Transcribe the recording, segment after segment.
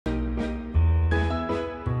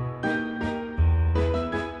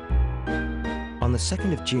On the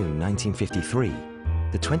 2nd of June 1953,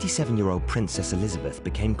 the 27-year-old Princess Elizabeth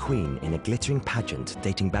became queen in a glittering pageant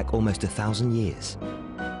dating back almost 1,000 years.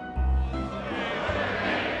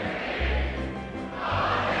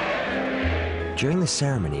 During the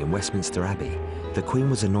ceremony in Westminster Abbey, the Queen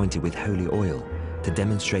was anointed with holy oil to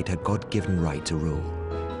demonstrate her God-given right to rule.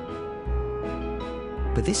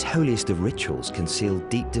 But this holiest of rituals concealed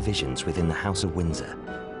deep divisions within the House of Windsor.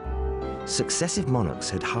 Successive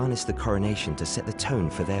monarchs had harnessed the coronation to set the tone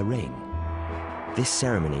for their reign. This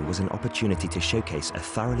ceremony was an opportunity to showcase a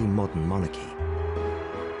thoroughly modern monarchy.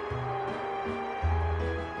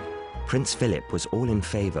 Prince Philip was all in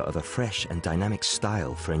favor of a fresh and dynamic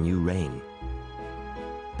style for a new reign.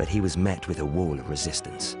 But he was met with a wall of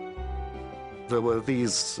resistance. There were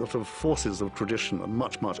these sort of forces of tradition and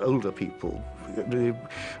much, much older people really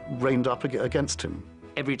reined up against him.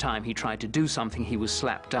 Every time he tried to do something, he was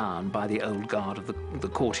slapped down by the old guard of the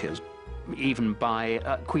courtiers, even by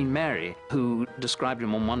Queen Mary, who described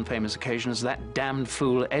him on one famous occasion as that damned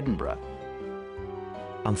fool Edinburgh.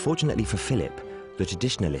 Unfortunately for Philip, the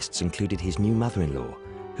traditionalists included his new mother-in-law,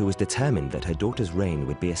 who was determined that her daughter's reign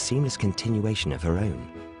would be a seamless continuation of her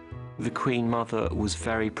own. The Queen Mother was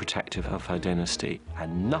very protective of her dynasty,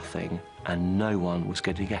 and nothing and no one was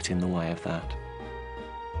going to get in the way of that.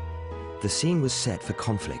 The scene was set for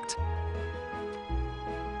conflict.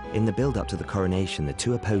 In the build-up to the coronation, the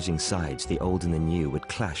two opposing sides, the old and the new, would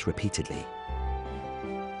clash repeatedly.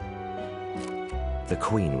 The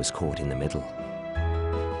Queen was caught in the middle.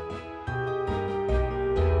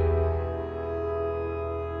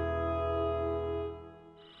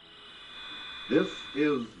 This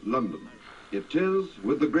is London. It is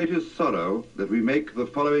with the greatest sorrow that we make the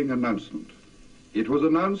following announcement. It was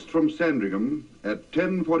announced from Sandringham at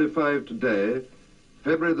 10:45 today,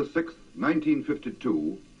 February the 6th,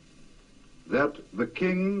 1952, that the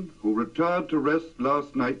King, who retired to rest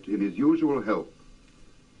last night in his usual health,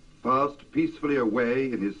 passed peacefully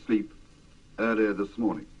away in his sleep earlier this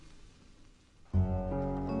morning.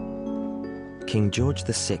 King George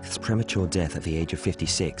VI's premature death at the age of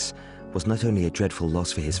 56 was not only a dreadful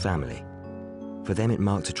loss for his family. For them, it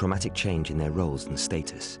marked a traumatic change in their roles and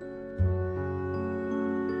status.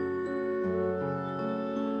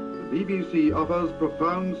 The BBC offers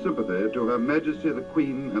profound sympathy to Her Majesty the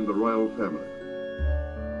Queen and the royal family.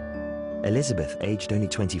 Elizabeth, aged only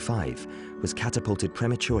 25, was catapulted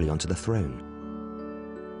prematurely onto the throne.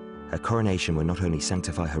 Her coronation would not only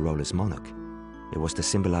sanctify her role as monarch, it was to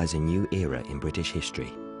symbolize a new era in British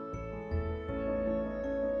history.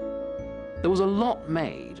 There was a lot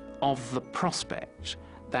made of the prospect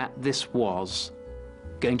that this was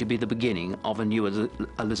going to be the beginning of a new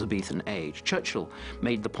Elizabethan age. Churchill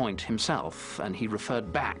made the point himself, and he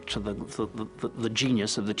referred back to the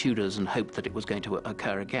genius of the Tudors and hoped that it was going to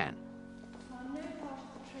occur again.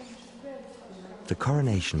 The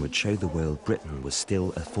coronation would show the world Britain was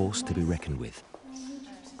still a force to be reckoned with.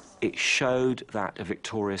 It showed that a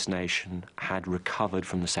victorious nation had recovered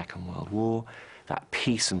from the Second World War, that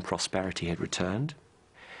peace and prosperity had returned.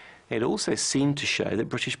 It also seemed to show that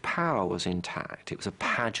British power was intact. It was a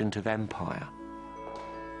pageant of empire.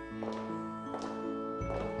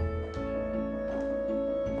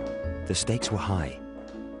 The stakes were high,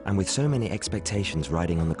 and with so many expectations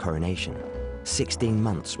riding on the coronation, 16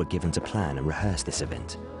 months were given to plan and rehearse this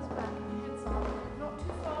event.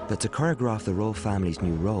 But to choreograph the royal family's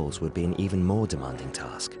new roles would be an even more demanding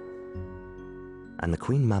task. And the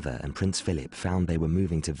Queen Mother and Prince Philip found they were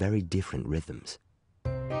moving to very different rhythms.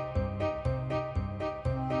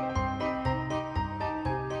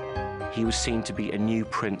 He was seen to be a new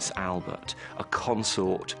Prince Albert, a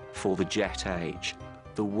consort for the jet age.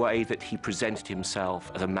 The way that he presented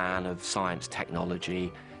himself as a man of science,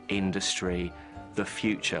 technology, industry, the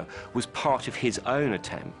future, was part of his own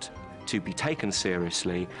attempt to be taken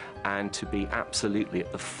seriously and to be absolutely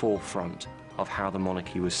at the forefront of how the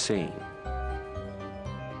monarchy was seen.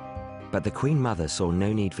 But the Queen Mother saw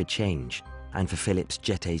no need for change and for Philip's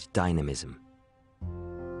jet-age dynamism.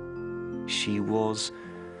 She was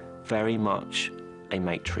very much a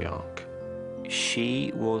matriarch.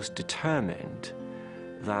 She was determined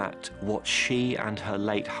that what she and her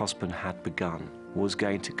late husband had begun was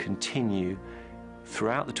going to continue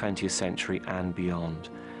throughout the 20th century and beyond.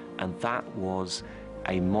 And that was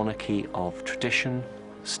a monarchy of tradition,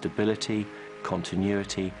 stability,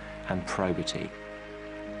 continuity, and probity.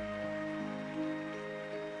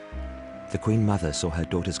 The Queen Mother saw her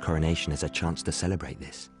daughter's coronation as a chance to celebrate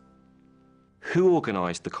this. Who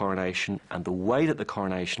organised the coronation and the way that the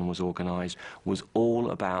coronation was organised was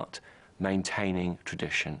all about maintaining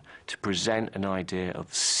tradition, to present an idea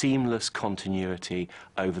of seamless continuity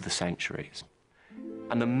over the centuries.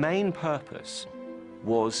 And the main purpose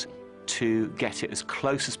was to get it as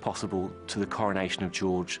close as possible to the coronation of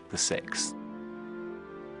George VI.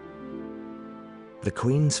 The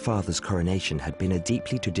Queen's father's coronation had been a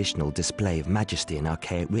deeply traditional display of majesty and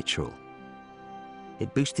archaic ritual.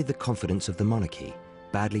 It boosted the confidence of the monarchy,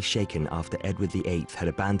 badly shaken after Edward VIII had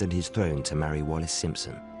abandoned his throne to marry Wallis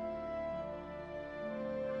Simpson.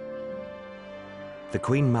 The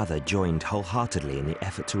Queen Mother joined wholeheartedly in the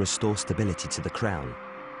effort to restore stability to the crown.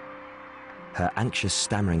 Her anxious,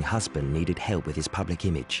 stammering husband needed help with his public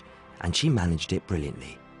image, and she managed it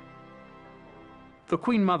brilliantly. The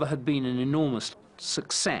Queen Mother had been an enormous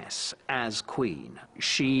success as Queen.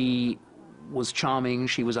 She was charming,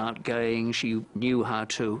 she was outgoing, she knew how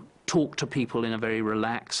to talk to people in a very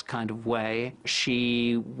relaxed kind of way.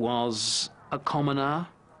 She was a commoner,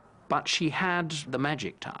 but she had the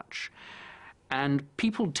magic touch. And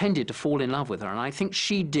people tended to fall in love with her, and I think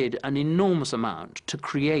she did an enormous amount to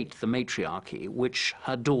create the matriarchy which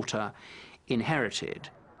her daughter inherited.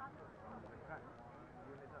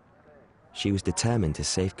 She was determined to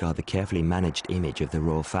safeguard the carefully managed image of the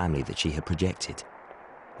royal family that she had projected.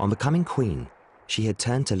 On becoming Queen, she had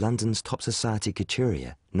turned to London's top society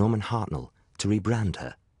couturier, Norman Hartnell, to rebrand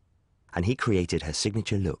her. And he created her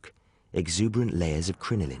signature look, exuberant layers of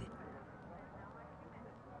crinoline.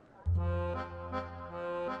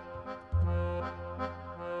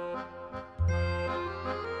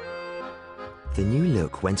 The new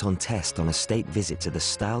look went on test on a state visit to the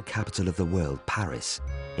style capital of the world, Paris,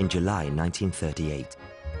 in July 1938.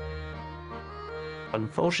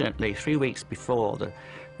 Unfortunately, 3 weeks before the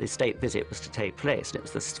state visit was to take place, and it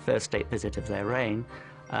was the first state visit of their reign,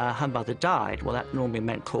 her mother died. Well, that normally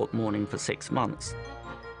meant court mourning for 6 months.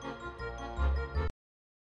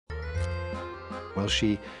 Well,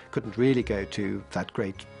 she couldn't really go to that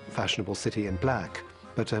great fashionable city in black.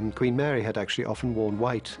 But Queen Mary had actually often worn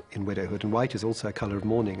white in widowhood, and white is also a colour of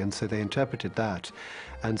mourning, and so they interpreted that.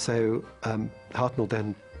 And so Hartnell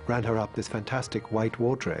then ran her up this fantastic white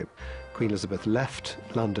wardrobe. Queen Elizabeth left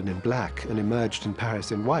London in black and emerged in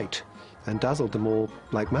Paris in white, and dazzled them all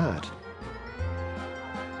like mad.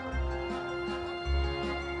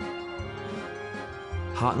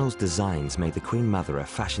 Hartnell's designs made the Queen Mother a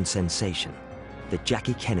fashion sensation, the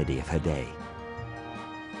Jackie Kennedy of her day.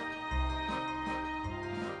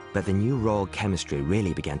 But the new royal chemistry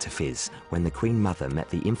really began to fizz when the Queen Mother met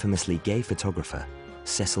the infamously gay photographer,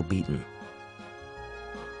 Cecil Beaton.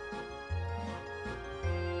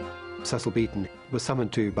 Cecil Beaton was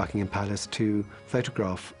summoned to Buckingham Palace to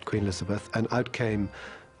photograph Queen Elizabeth, and out came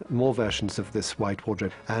more versions of this white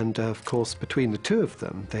wardrobe. And of course, between the two of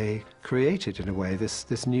them, they created, in a way,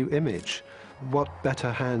 this new image. What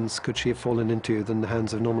better hands could she have fallen into than the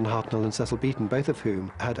hands of Norman Hartnell and Cecil Beaton, both of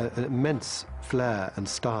whom had an immense flair and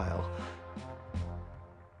style.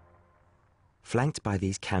 Flanked by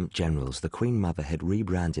these camp generals, the Queen Mother had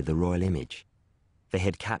rebranded the royal image. They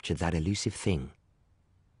had captured that elusive thing,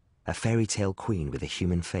 a fairy tale queen with a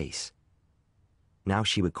human face. Now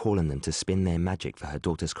she would call on them to spin their magic for her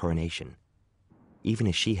daughter's coronation, even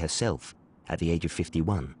as she herself, at the age of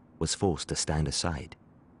 51, was forced to stand aside.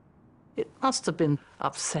 It must have been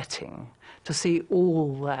upsetting to see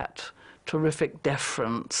all that terrific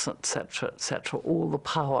deference, etc., all the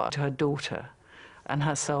power to her daughter, and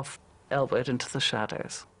herself elbowed into the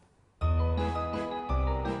shadows.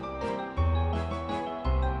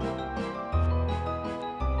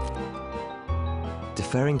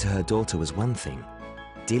 Deferring to her daughter was one thing.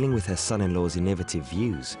 Dealing with her son-in-law's innovative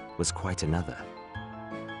views was quite another.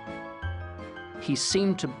 He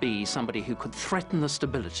seemed to be somebody who could threaten the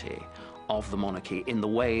stability of the monarchy in the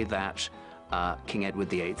way that King Edward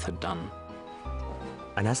VIII had done.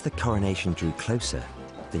 And as the coronation drew closer,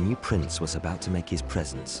 the new prince was about to make his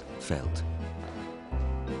presence felt.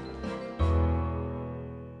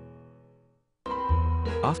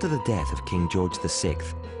 After the death of King George VI,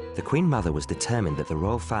 the Queen Mother was determined that the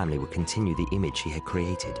royal family would continue the image she had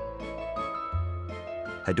created.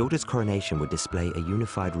 Her daughter's coronation would display a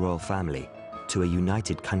unified royal family to a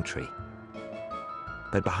united country.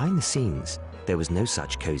 But behind the scenes, there was no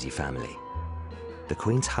such cozy family. The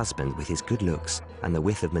Queen's husband, with his good looks and the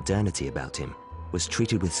whiff of modernity about him, was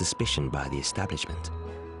treated with suspicion by the establishment.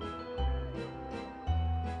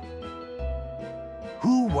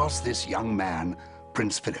 Who was this young man,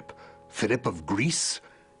 Prince Philip? Philip of Greece?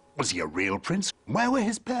 Was he a real prince? Where were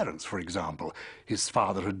his parents, for example? His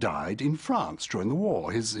father had died in France during the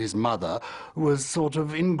war. His mother was sort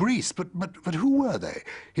of in Greece, but who were they?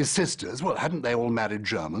 His sisters, well, hadn't they all married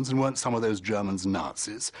Germans, and weren't some of those Germans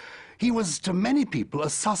Nazis? He was, to many people, a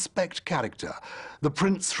suspect character, the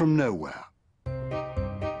prince from nowhere.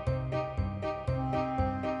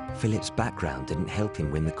 Philip's background didn't help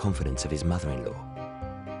him win the confidence of his mother-in-law.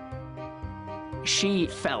 She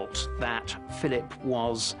felt that Philip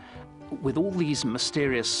was, with all these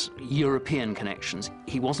mysterious European connections,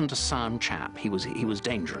 he wasn't a sound chap. He was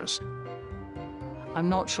dangerous. I'm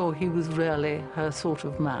not sure he was really her sort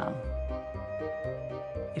of man.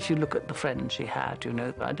 If you look at the friends she had, you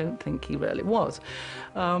know, I don't think he really was.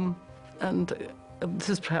 And this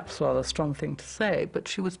is perhaps a rather strong thing to say, but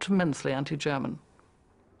she was tremendously anti-German.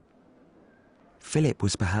 Philip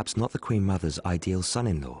was perhaps not the Queen Mother's ideal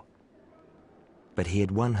son-in-law, but he had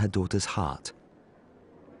won her daughter's heart.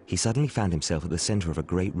 He suddenly found himself at the center of a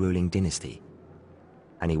great ruling dynasty,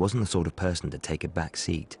 and he wasn't the sort of person to take a back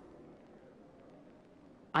seat.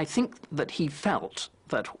 I think that he felt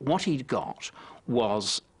that what he'd got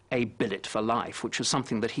was a billet for life, which was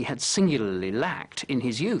something that he had singularly lacked in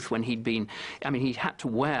his youth when he'd been, I mean, he'd had to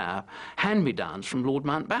wear hand-me-downs from Lord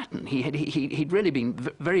Mountbatten. He'd really been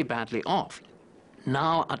very badly off.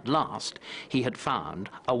 Now, at last, he had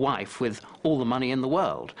found a wife with all the money in the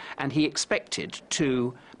world, and he expected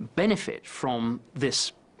to benefit from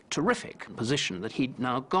this terrific position that he'd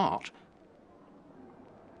now got.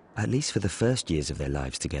 At least for the first years of their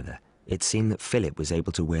lives together, it seemed that Philip was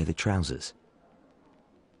able to wear the trousers.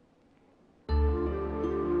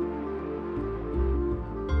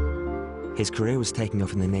 His career was taking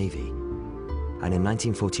off in the Navy, and in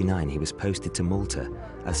 1949 he was posted to Malta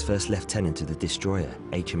as first lieutenant of the destroyer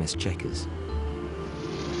HMS Chequers.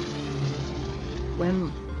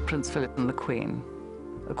 When Prince Philip and the Queen,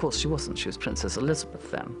 of course she wasn't, she was Princess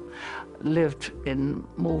Elizabeth then, lived in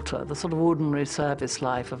Malta, the sort of ordinary service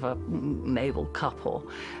life of a naval couple,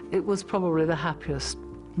 it was probably the happiest,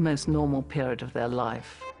 most normal period of their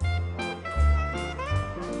life.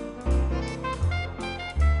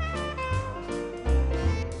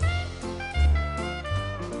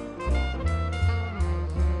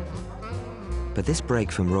 But this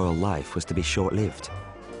break from royal life was to be short-lived.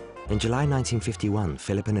 In July 1951,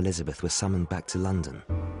 Philip and Elizabeth were summoned back to London.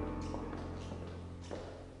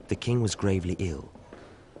 The king was gravely ill.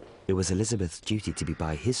 It was Elizabeth's duty to be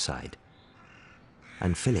by his side,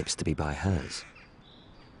 and Philip's to be by hers.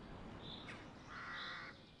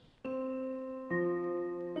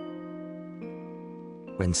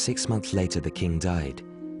 When 6 months later the king died,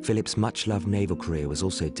 Philip's much-loved naval career was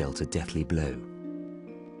also dealt a deathly blow.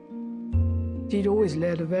 He'd always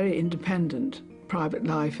led a very independent private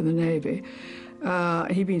life in the Navy.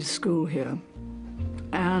 He'd been to school here.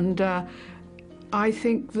 And I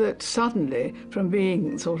think that suddenly, from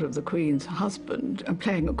being sort of the Queen's husband and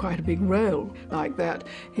playing quite a big role like that,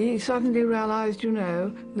 he suddenly realized, you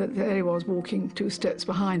know, that there he was walking 2 steps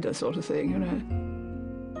behind her sort of thing, you know.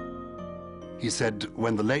 He said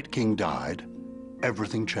when the late king died,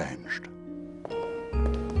 everything changed.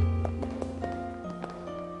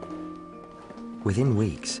 Within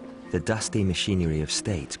weeks, the dusty machinery of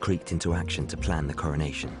state creaked into action to plan the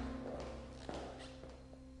coronation.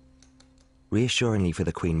 Reassuringly for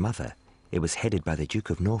the Queen Mother, it was headed by the Duke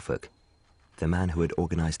of Norfolk, the man who had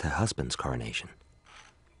organized her husband's coronation.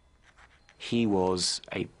 He was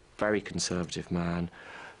a very conservative man.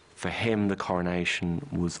 For him, the coronation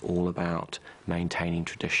was all about maintaining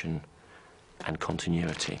tradition and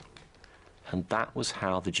continuity. And that was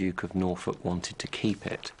how the Duke of Norfolk wanted to keep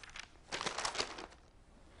it.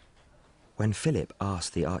 When Philip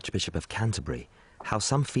asked the Archbishop of Canterbury how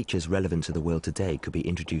some features relevant to the world today could be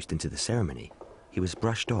introduced into the ceremony, he was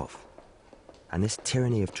brushed off. And this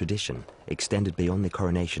tyranny of tradition extended beyond the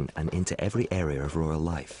coronation and into every area of royal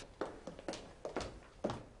life.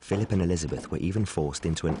 Philip and Elizabeth were even forced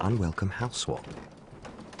into an unwelcome house swap.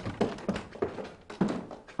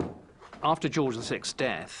 After George VI's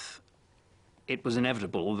death, it was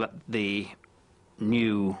inevitable that the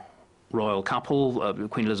new royal couple,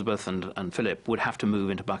 Queen Elizabeth and Philip, would have to move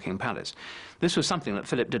into Buckingham Palace. This was something that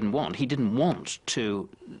Philip didn't want. He didn't want to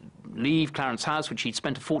leave Clarence House, which he'd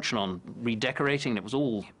spent a fortune on redecorating. It was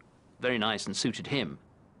all very nice and suited him.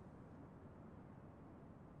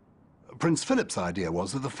 Prince Philip's idea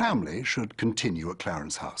was that the family should continue at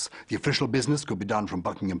Clarence House. The official business could be done from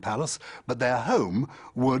Buckingham Palace, but their home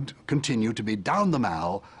would continue to be down the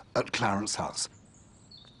Mall at Clarence House.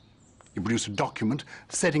 He produced a document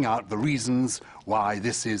setting out the reasons why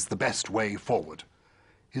this is the best way forward.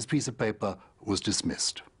 His piece of paper was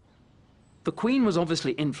dismissed. The Queen was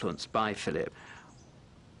obviously influenced by Philip,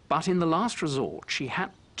 but in the last resort she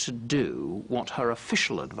had to do what her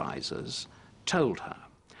official advisors told her.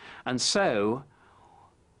 And so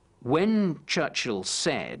when Churchill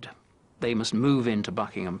said they must move into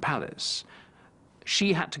Buckingham Palace,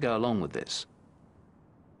 she had to go along with this.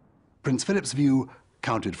 Prince Philip's view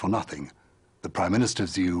counted for nothing. The Prime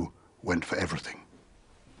Minister's view went for everything.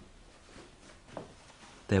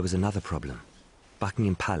 There was another problem.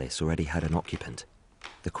 Buckingham Palace already had an occupant,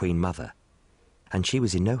 the Queen Mother, and she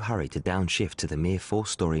was in no hurry to downshift to the mere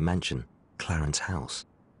 4-storey mansion, Clarence House.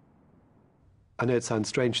 I know it sounds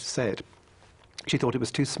strange to say it. She thought it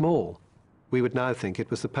was too small. We would now think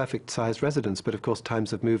it was the perfect sized residence, but of course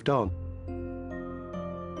times have moved on.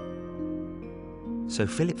 So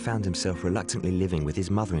Philip found himself reluctantly living with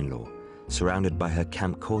his mother-in-law, surrounded by her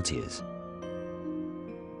camp courtiers.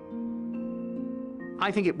 I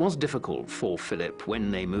think it was difficult for Philip when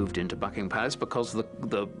they moved into Buckingham Palace because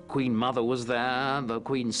the Queen Mother was there, the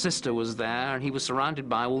Queen's sister was there, and he was surrounded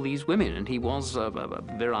by all these women, and he was a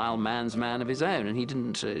virile man's man of his own, and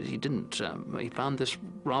he found this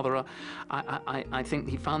rather, I think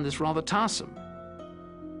he found this rather tiresome.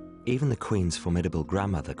 Even the Queen's formidable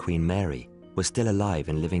grandmother, Queen Mary, was still alive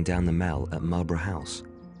and living down the Mall at Marlborough House.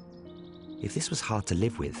 If this was hard to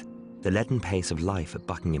live with, the leaden pace of life at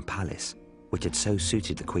Buckingham Palace, which had so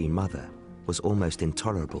suited the Queen Mother, was almost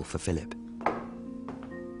intolerable for Philip.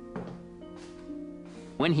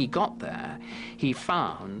 When he got there, he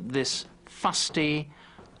found this fusty,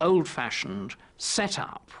 old-fashioned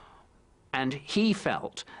setup, and he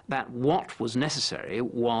felt that what was necessary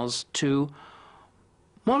was to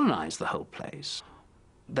modernize the whole place.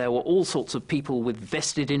 There were all sorts of people with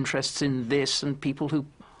vested interests in this, and people who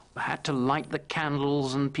had to light the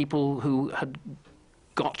candles, and people who had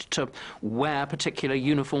got to wear particular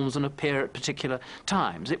uniforms and appear at particular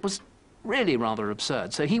times. It was really rather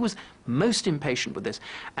absurd. So he was most impatient with this,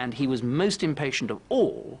 and he was most impatient of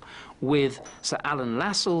all with Sir Alan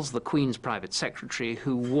Lascelles, the Queen's private secretary,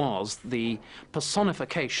 who was the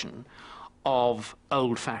personification of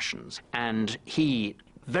old fashions. And he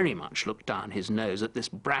very much looked down his nose at this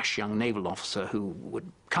brash young naval officer who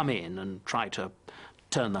would come in and try to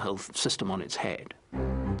turn the whole system on its head.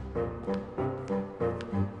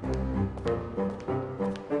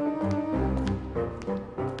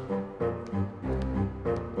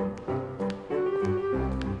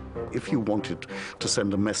 If you wanted to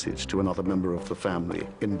send a message to another member of the family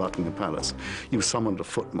in Buckingham Palace, you summoned a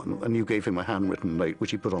footman and you gave him a handwritten note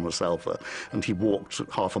which he put on a salver, and he walked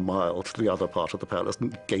half a mile to the other part of the palace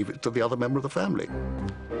and gave it to the other member of the family.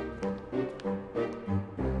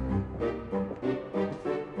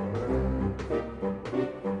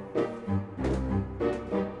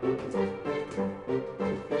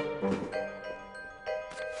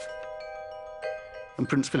 And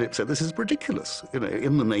Prince Philip said, this is ridiculous. You know,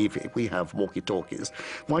 in the Navy, we have walkie-talkies.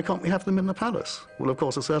 Why can't we have them in the palace? Well, of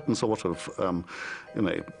course, a certain sort of,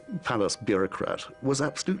 palace bureaucrat was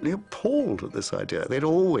absolutely appalled at this idea. They'd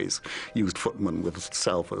always used footmen with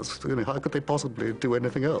salvers. You know, how could they possibly do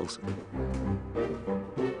anything else?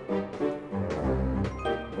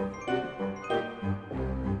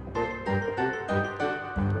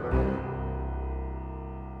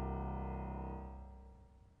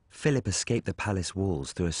 Philip escaped the palace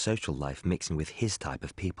walls through a social life mixing with his type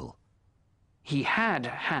of people. He had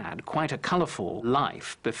had quite a colourful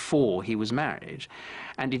life before he was married,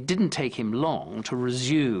 and it didn't take him long to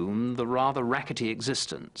resume the rather rackety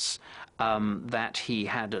existence that he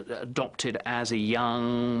had adopted as a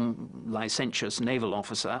young, licentious naval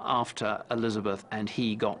officer after Elizabeth and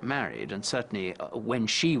he got married. And certainly when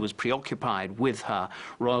she was preoccupied with her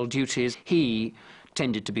royal duties, he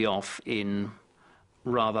tended to be off in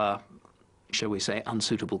rather, shall we say,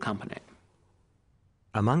 unsuitable company.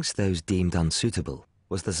 Amongst those deemed unsuitable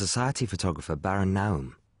was the society photographer Baron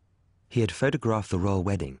Naum. He had photographed the royal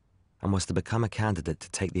wedding and was to become a candidate to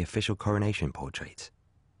take the official coronation portraits.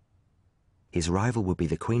 His rival would be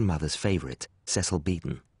the Queen Mother's favourite, Cecil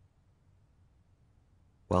Beaton.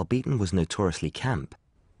 While Beaton was notoriously camp,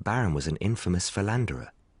 Baron was an infamous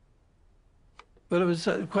philanderer. Well, it was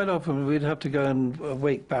quite often we'd have to go and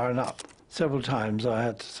wake Baron up. Several times I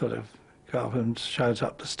had to sort of go up and shout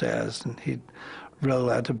up the stairs, and he'd roll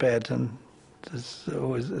out of bed, and there's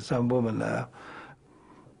always some woman there.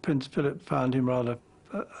 Prince Philip found him rather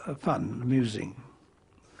fun, amusing.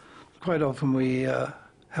 Quite often we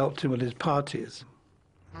helped him with his parties.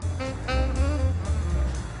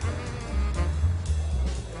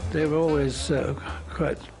 They were always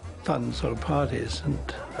quite fun sort of parties, and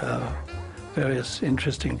various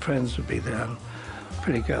interesting friends would be there, and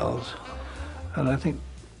pretty girls. And I think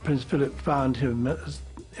Prince Philip found him,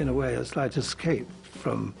 in a way, a slight escape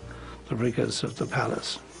from the rigours of the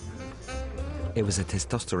palace. It was a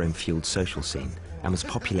testosterone-fueled social scene and was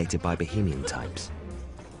populated by bohemian types.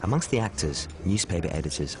 Amongst the actors, newspaper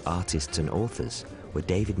editors, artists and authors were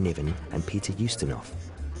David Niven and Peter Ustinov,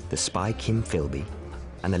 the spy Kim Philby,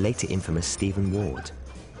 and the later infamous Stephen Ward.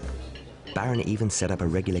 Baron even set up a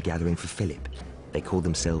regular gathering for Philip. They called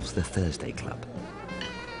themselves the Thursday Club.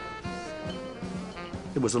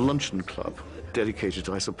 It was a luncheon club dedicated,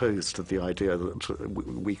 I suppose, to the idea that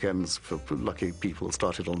weekends for lucky people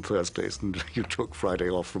started on Thursdays and you took Friday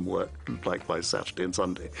off from work, likewise Saturday and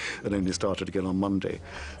Sunday, and only started again on Monday.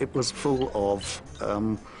 It was full of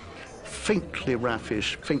faintly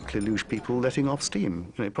raffish, faintly louche people letting off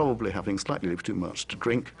steam, probably having slightly too much to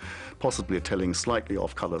drink, possibly telling slightly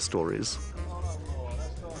off-colour stories.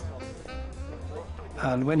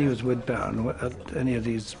 And when he was with Baron at any of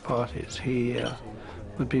these parties, he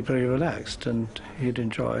would be very relaxed and he'd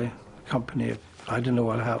enjoy company. I don't know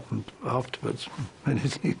what happened afterwards,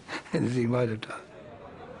 anything might have done.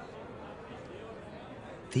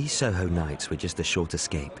 These Soho nights were just a short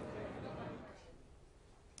escape.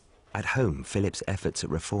 At home, Philip's efforts at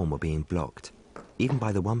reform were being blocked, even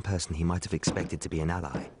by the one person he might have expected to be an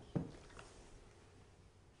ally.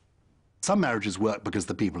 Some marriages work because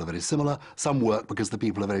the people are very similar, some work because the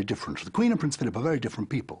people are very different. The Queen and Prince Philip are very different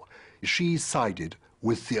people. She sided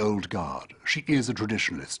with the old guard. She is a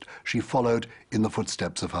traditionalist. She followed in the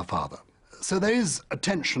footsteps of her father. So there is a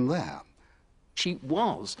tension there. She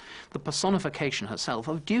was the personification herself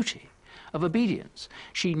of duty, of obedience.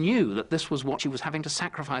 She knew that this was what she was having to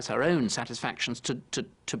sacrifice her own satisfactions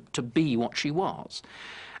to be what she was.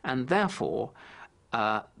 And therefore,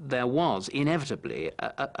 there was inevitably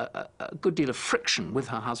a good deal of friction with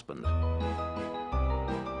her husband.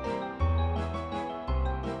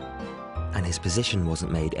 And his position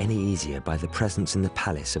wasn't made any easier by the presence in the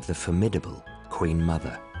palace of the formidable Queen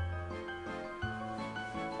Mother.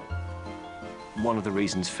 One of the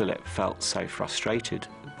reasons Philip felt so frustrated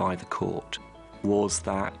by the court was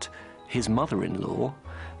that his mother-in-law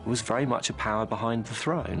was very much a power behind the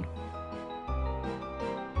throne.